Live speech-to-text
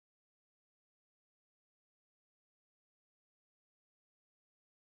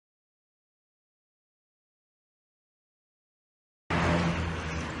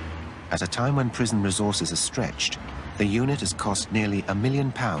At a time when prison resources are stretched, the unit has cost nearly £1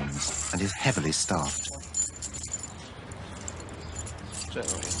 million and is heavily staffed.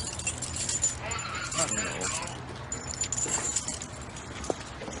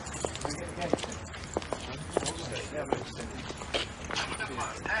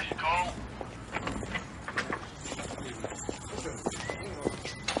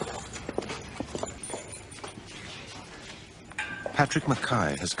 Patrick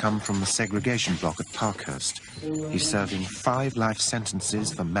Mackay has come from the segregation block at Parkhurst. He's serving 5 life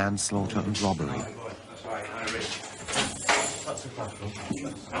sentences for manslaughter and robbery.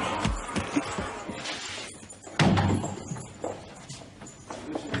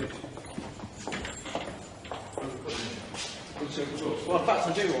 Well, in fact,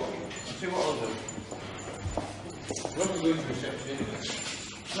 I'll do what I'll do.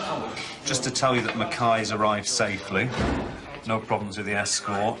 Just to tell you that Mackay's arrived safely. No problems with the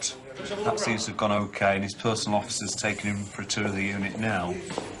escort. That seems to have gone okay, and his personal officer's taken him for a tour of the unit now.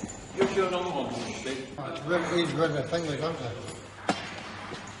 You're sure another one, Steve? He's got a thing like that.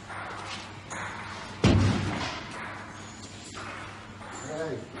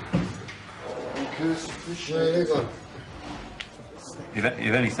 Where you go?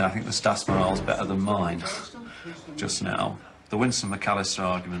 If anything, I think the staff's morale's better than mine just now. The Winston McAllister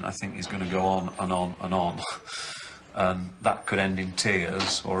argument, I think, is going to go on and on and on. And that could end in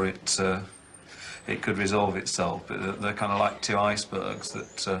tears, or it could resolve itself. But they're kind of like 2 icebergs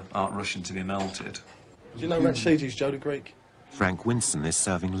that aren't rushing to be melted. Do you know Ratchidis, Joe the Greek? Frank Winston is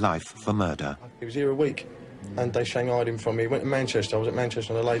serving life for murder. He was here a week, and they shanghaied him from me. He went to Manchester. I was at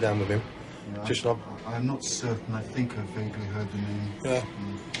Manchester and I lay down with him. Yeah, I'm not certain. I think I've vaguely heard the name. Yeah.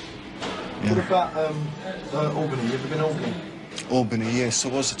 What about Albany? You ever been to Albany? Albany, yes, I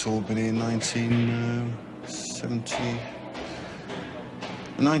was at Albany in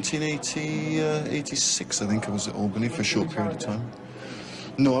 1986, I think I was at Albany for a short period of time.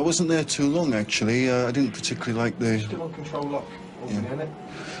 No, I wasn't there too long, actually. I didn't particularly like the... Still on control lock, Albany, isn't it?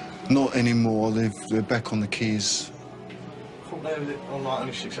 Not anymore. They're back on the keys. I thought they were on like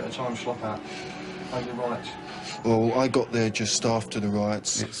only 6 at a time, slop out. Over the riots. Well, I got there just after the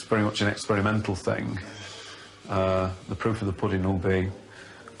riots. It's very much an experimental thing. The proof of the pudding will be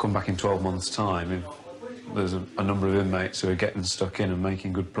come back in 12 months' time. If there's a number of inmates who are getting stuck in and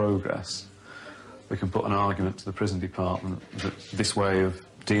making good progress, we can put an argument to the prison department that this way of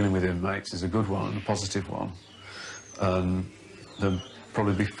dealing with inmates is a good one and a positive one. There'll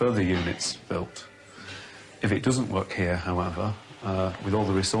probably be further units built. If it doesn't work here, however, with all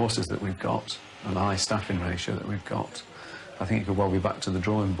the resources that we've got and the high staffing ratio that we've got, I think it could well be back to the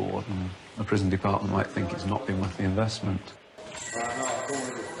drawing board, and the prison department might think it's not been worth the investment.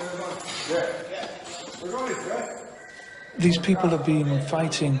 These people have been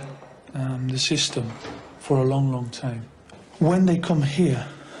fighting the system for a long, long time. When they come here,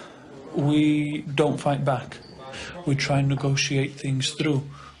 we don't fight back. We try and negotiate things through.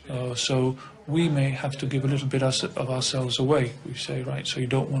 So we may have to give a little bit of ourselves away. We say, right, so you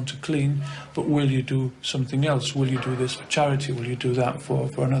don't want to clean, but will you do something else? Will you do this for charity? Will you do that for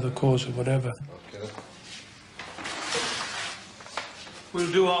another cause or whatever?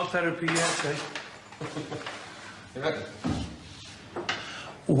 We'll do art therapy, yes, eh?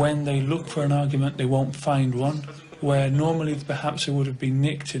 When they look for an argument, they won't find one. Where normally perhaps it would have been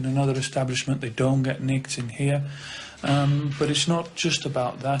nicked in another establishment, they don't get nicked in here. But it's not just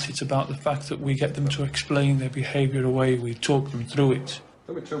about that, it's about the fact that we get them to explain their behaviour away, we talk them through it.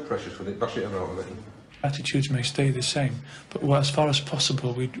 Don't be too precious with it, bash it around a bit. Attitudes may stay the same, but as far as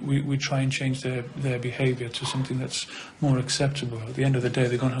possible we try and change their behaviour to something that's more acceptable. At the end of the day,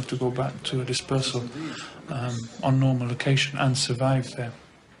 they're going to have to go back to a dispersal on normal location and survive there.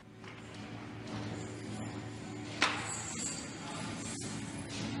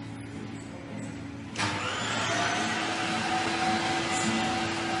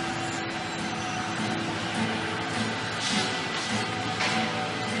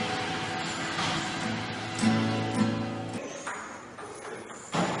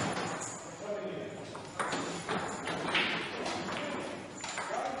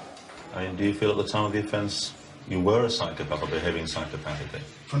 I mean, do you feel at the time of the offence you were a psychopath or behaving psychopathically?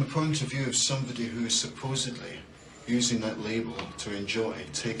 From the point of view of somebody who is supposedly using that label to enjoy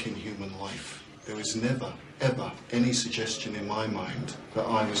taking human life, there was never, ever any suggestion in my mind that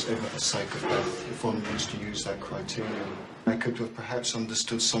I was ever a psychopath, if one wants to use that criterion. I could have perhaps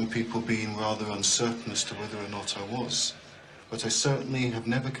understood some people being rather uncertain as to whether or not I was. But I certainly have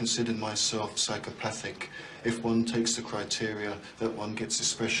never considered myself psychopathic if one takes the criteria that one gets a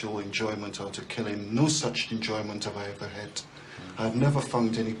special enjoyment out of killing. No such enjoyment have I ever had. I've never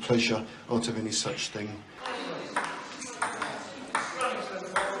found any pleasure out of any such thing.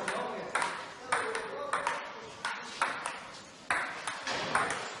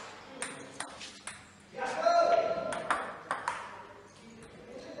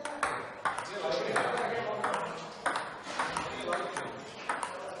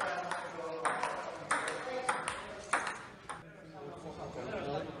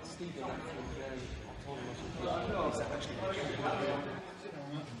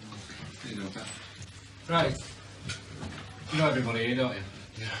 Right. You know everybody here, don't you?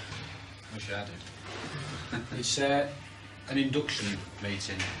 Yeah. Wish I did. It's an induction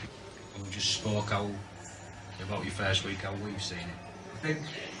meeting. We just spoke out about your first week, how we've seen it.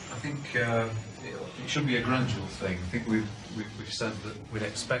 I think it should be a gradual thing. I think we've said that we'd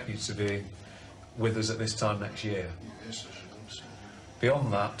expect you to be with us at this time next year. Yes, I should hope so.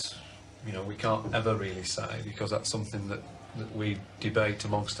 Beyond that, you know, we can't ever really say, because that's something that we debate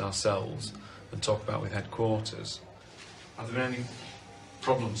amongst ourselves and talk about with headquarters. Have there been any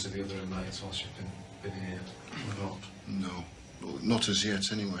problems with the other inmates whilst you've been here or not? No. Well, not as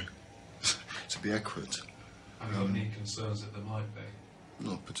yet, anyway. To be accurate. Have you got any concerns that there might be?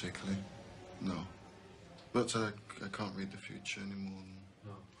 Not particularly, no. But I can't read the future any more than